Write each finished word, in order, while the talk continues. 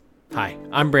Hi,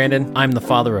 I'm Brandon. I'm the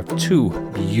father of two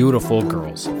beautiful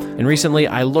girls. And recently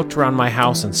I looked around my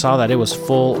house and saw that it was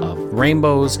full of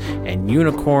rainbows and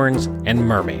unicorns and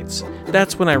mermaids.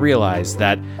 That's when I realized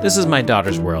that this is my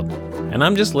daughter's world, and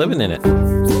I'm just living in it.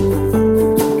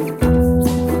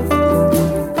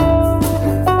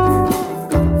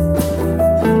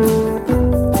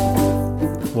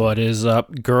 What is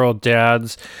up, girl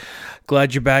dads?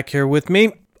 Glad you're back here with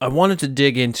me. I wanted to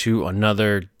dig into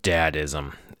another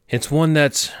dadism. It's one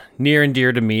that's near and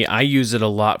dear to me. I use it a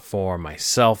lot for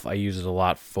myself. I use it a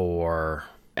lot for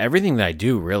everything that I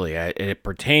do, really. It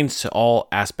pertains to all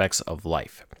aspects of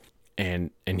life.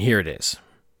 And here it is.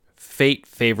 Fate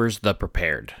favors the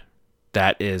prepared.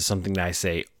 That is something that I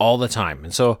say all the time.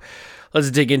 And so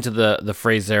let's dig into the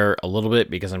phrase there a little bit,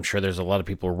 because I'm sure there's a lot of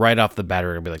people right off the bat who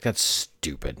are going to be like, that's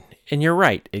stupid. And you're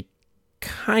right. It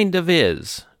kind of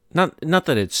is. Not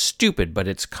that it's stupid, but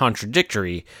it's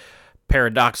contradictory,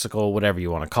 paradoxical, whatever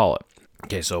you want to call it.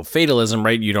 Okay, so fatalism,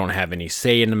 right? You don't have any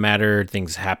say in the matter.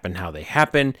 Things happen how they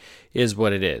happen is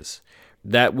what it is.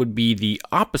 That would be the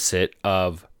opposite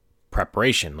of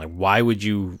preparation. Like, why would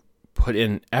you put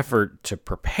in effort to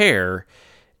prepare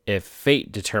if fate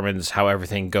determines how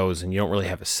everything goes and you don't really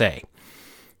have a say?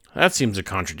 That seems to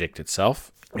contradict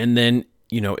itself. And then,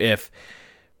 if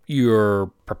you're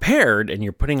prepared and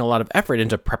you're putting a lot of effort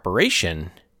into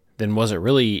preparation, then was it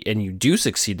really, and you do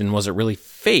succeed, then was it really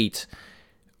fate,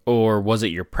 or was it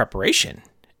your preparation?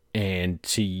 And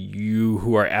to you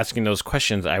who are asking those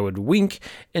questions, I would wink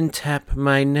and tap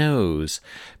my nose,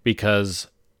 because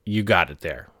you got it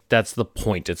there. That's the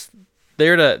point. It's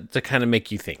there to kind of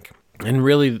make you think. And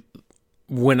really,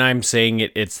 when I'm saying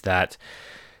it, it's that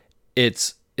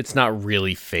it's not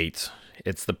really fate.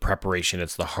 It's the preparation.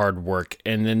 It's the hard work.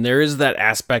 And then there is that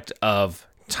aspect of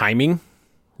timing,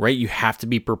 right? You have to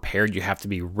be prepared. You have to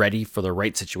be ready for the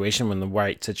right situation. When the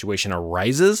right situation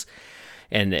arises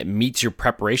and it meets your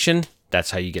preparation,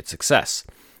 that's how you get success.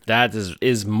 That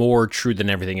is more true than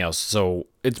everything else. So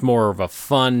it's more of a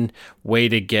fun way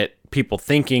to get people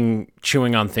thinking,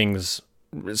 chewing on things.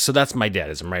 So that's my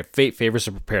dadism, right? Fate favors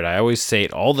the prepared. I always say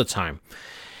it all the time.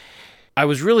 I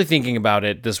was really thinking about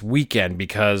it this weekend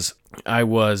because I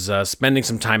was spending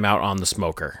some time out on the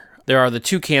smoker. There are the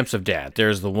two camps of dad.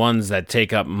 There's the ones that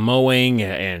take up mowing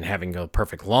and having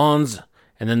perfect lawns,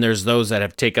 and then there's those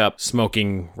that take up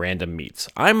smoking random meats.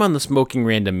 I'm on the smoking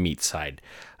random meat side.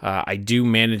 I do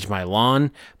manage my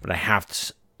lawn, but I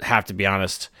have to be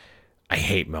honest, I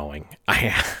hate mowing.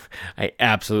 I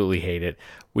absolutely hate it.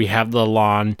 We have the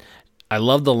lawn. I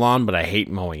love the lawn, but I hate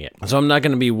mowing it. So I'm not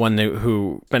going to be one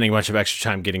who spending a bunch of extra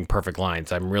time getting perfect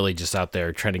lines. I'm really just out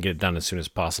there trying to get it done as soon as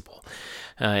possible.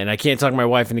 And I can't talk my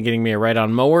wife into getting me a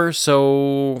ride-on mower,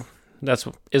 so that's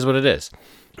is what it is.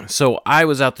 So I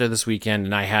was out there this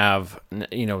weekend, and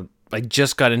I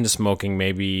just got into smoking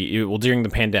during the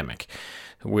pandemic.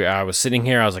 I was sitting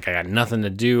here, I was like, I got nothing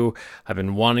to do. I've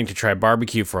been wanting to try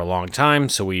barbecue for a long time,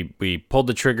 so we pulled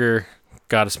the trigger,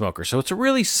 got a smoker. So it's a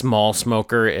really small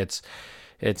smoker. It's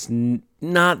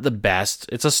not the best.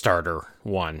 It's a starter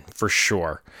one for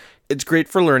sure. It's great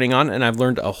for learning on, and I've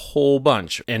learned a whole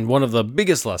bunch. And one of the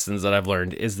biggest lessons that I've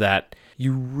learned is that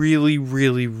you really,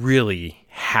 really, really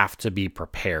have to be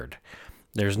prepared.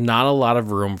 There's not a lot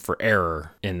of room for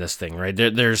error in this thing, right?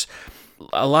 There's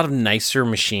a lot of nicer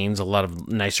machines, a lot of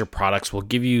nicer products will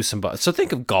give you some. So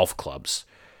think of golf clubs.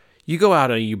 You go out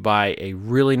and you buy a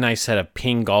really nice set of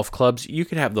Ping golf clubs. You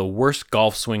could have the worst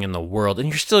golf swing in the world, and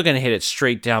you're still going to hit it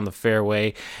straight down the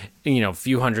fairway, a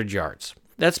few hundred yards.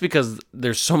 That's because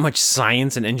there's so much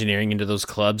science and engineering into those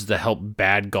clubs to help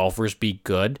bad golfers be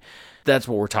good. That's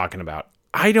what we're talking about.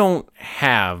 I don't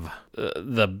have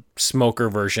the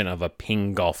smoker version of a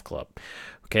Ping golf club.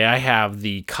 Okay, I have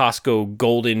the Costco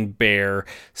Golden Bear,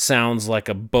 sounds like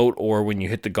a boat oar when you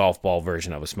hit the golf ball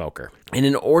version of a smoker. And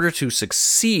in order to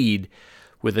succeed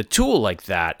with a tool like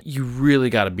that, you really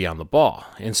got to be on the ball.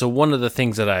 And so one of the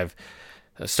things that I've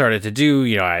started to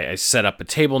do, I set up a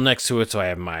table next to it, so I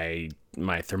have my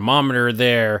thermometer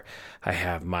there, I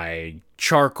have my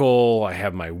charcoal, I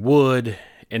have my wood,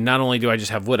 and not only do I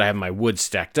just have wood, I have my wood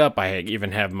stacked up. I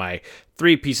even have my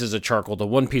 3 pieces of charcoal to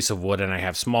 1 piece of wood, and I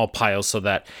have small piles so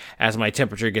that as my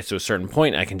temperature gets to a certain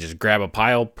point, I can just grab a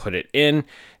pile, put it in,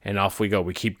 and off we go.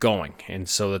 We keep going, and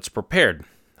so it's prepared.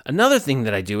 Another thing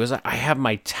that I do is I have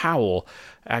my towel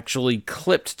actually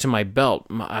clipped to my belt.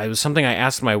 It was something I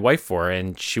asked my wife for,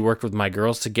 and she worked with my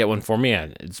girls to get one for me.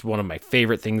 And it's one of my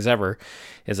favorite things ever.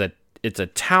 It's a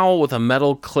towel with a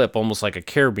metal clip, almost like a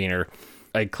carabiner,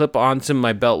 I clip onto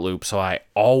my belt loop, so I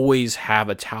always have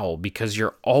a towel, because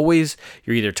you're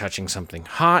either touching something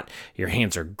hot, your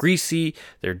hands are greasy,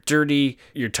 they're dirty,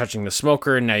 you're touching the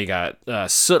smoker, and now you got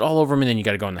soot all over them, and then you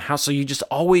got to go in the house. So you just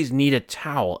always need a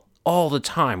towel all the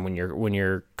time when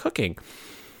you're cooking.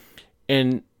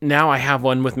 And now I have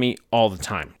one with me all the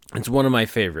time. It's one of my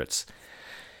favorites.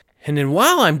 And then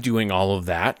while I'm doing all of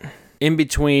that, in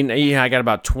between, I got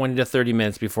about 20 to 30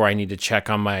 minutes before I need to check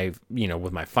on my,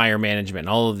 with my fire management and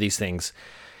all of these things,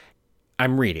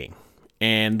 I'm reading.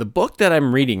 And the book that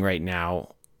I'm reading right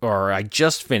now, or I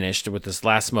just finished with this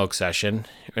last smoke session,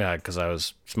 because I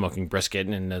was smoking brisket,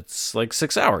 and it's like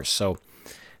 6 hours. So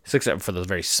 6 hours for the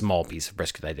very small piece of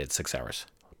brisket I did, 6 hours.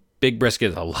 Big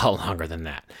brisket is a lot longer than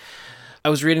that. I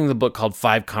was reading the book called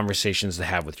 5 Conversations to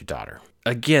Have with Your Daughter.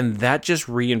 Again, that just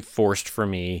reinforced for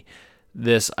me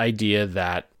this idea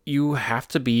that you have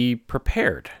to be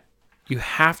prepared. You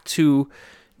have to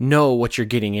know what you're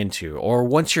getting into, or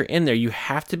once you're in there, you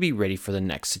have to be ready for the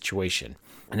next situation.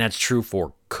 And that's true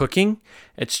for cooking.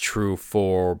 It's true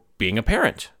for being a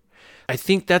parent. I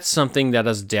think that's something that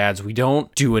as dads, we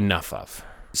don't do enough of.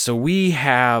 So we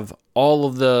have all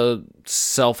of the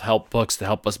self-help books to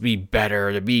help us be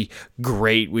better, to be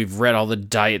great. We've read all the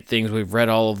diet things. We've read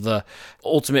all of the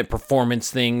ultimate performance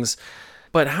things.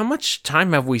 But how much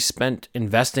time have we spent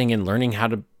investing in learning how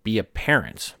to be a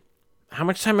parent? How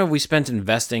much time have we spent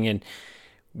investing in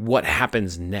what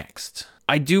happens next?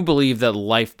 I do believe that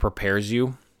life prepares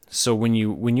you. So when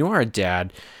you are a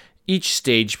dad, each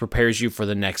stage prepares you for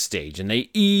the next stage, and they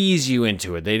ease you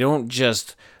into it. They don't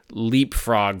just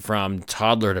leapfrog from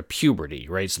toddler to puberty,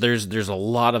 right? So there's a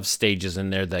lot of stages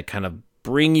in there that kind of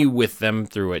bring you with them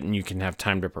through it, and you can have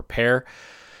time to prepare.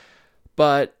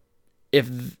 But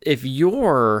if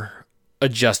you're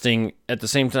adjusting at the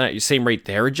same rate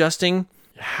they're adjusting,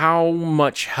 how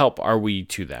much help are we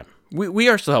to them? We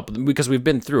are still helping them because we've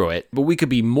been through it, but we could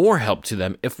be more help to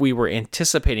them if we were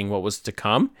anticipating what was to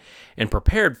come and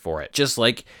prepared for it. Just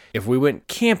like if we went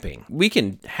camping, we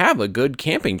can have a good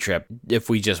camping trip if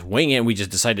we just wing it, we just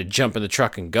decide to jump in the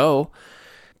truck and go.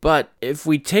 But if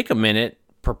we take a minute,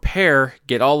 prepare,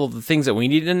 get all of the things that we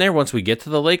need in there, once we get to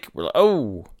the lake, we're like,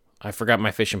 oh, I forgot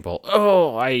my fishing pole.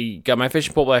 Oh, I got my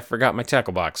fishing pole, but I forgot my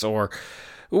tackle box. Or,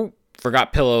 ooh,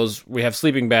 forgot pillows. We have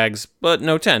sleeping bags, but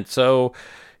no tent. So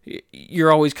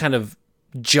you're always kind of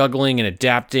juggling and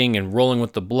adapting and rolling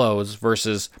with the blows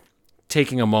versus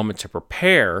taking a moment to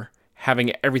prepare,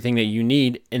 having everything that you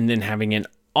need, and then having an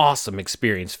awesome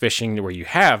experience fishing where you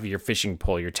have your fishing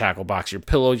pole, your tackle box, your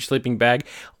pillow, your sleeping bag,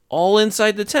 all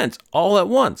inside the tent, all at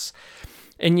once.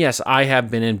 And yes, I have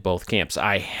been in both camps.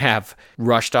 I have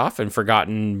rushed off and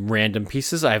forgotten random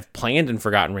pieces. I've planned and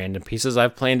forgotten random pieces.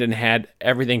 I've planned and had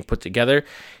everything put together.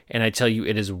 And I tell you,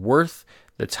 it is worth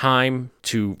the time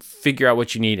to figure out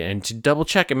what you need and to double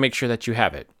check and make sure that you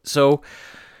have it. So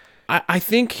I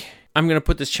think I'm going to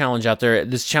put this challenge out there.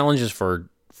 This challenge is for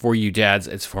you dads.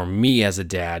 It's for me as a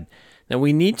dad. That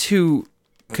we need to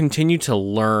continue to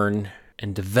learn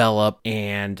and develop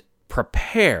and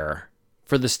prepare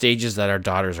for the stages that our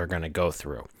daughters are going to go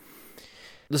through.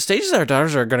 The stages that our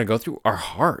daughters are going to go through are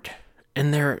hard,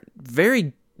 and they're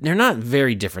not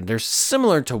very different. They're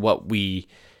similar to what we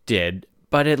did,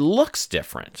 but it looks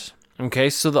different. Okay,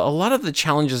 so a lot of the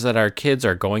challenges that our kids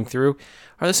are going through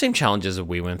are the same challenges that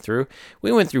we went through.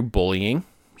 We went through bullying,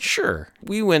 sure.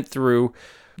 We went through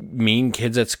mean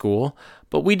kids at school,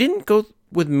 but we didn't go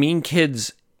with mean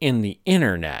kids in the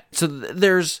internet. So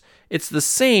it's the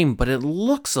same, but it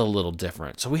looks a little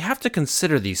different. So we have to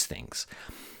consider these things.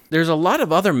 There's a lot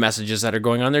of other messages that are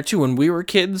going on there too. When we were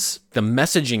kids, the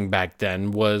messaging back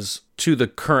then was to the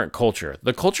current culture.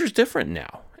 The culture is different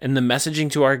now. And the messaging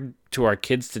to our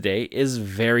kids today is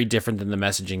very different than the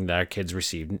messaging that our kids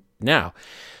receive now.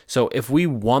 So if we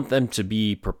want them to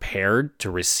be prepared to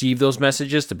receive those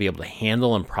messages, to be able to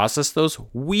handle and process those,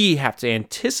 we have to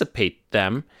anticipate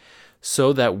them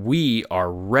so that we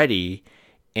are ready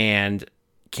and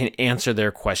can answer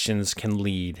their questions, can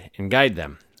lead and guide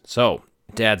them. So,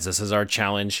 dads, this is our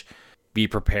challenge. Be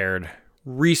prepared,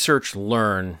 research,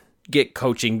 learn, get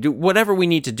coaching, do whatever we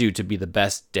need to do to be the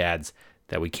best dads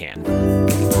that we can.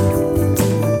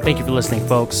 Thank you for listening,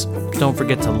 folks. Don't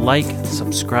forget to like,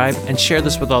 subscribe, and share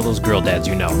this with all those girl dads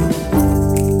you know.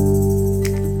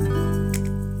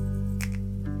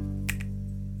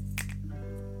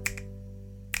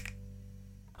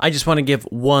 I just want to give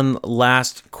one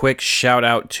last quick shout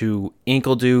out to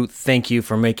Inkledo. Thank you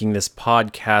for making this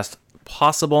podcast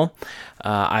possible.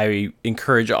 I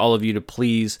encourage all of you to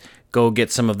please go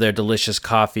get some of their delicious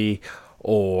coffee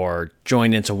or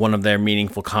join into one of their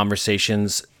meaningful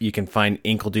conversations. You can find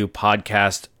Inkledo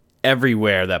Podcast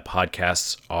everywhere that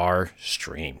podcasts are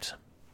streamed.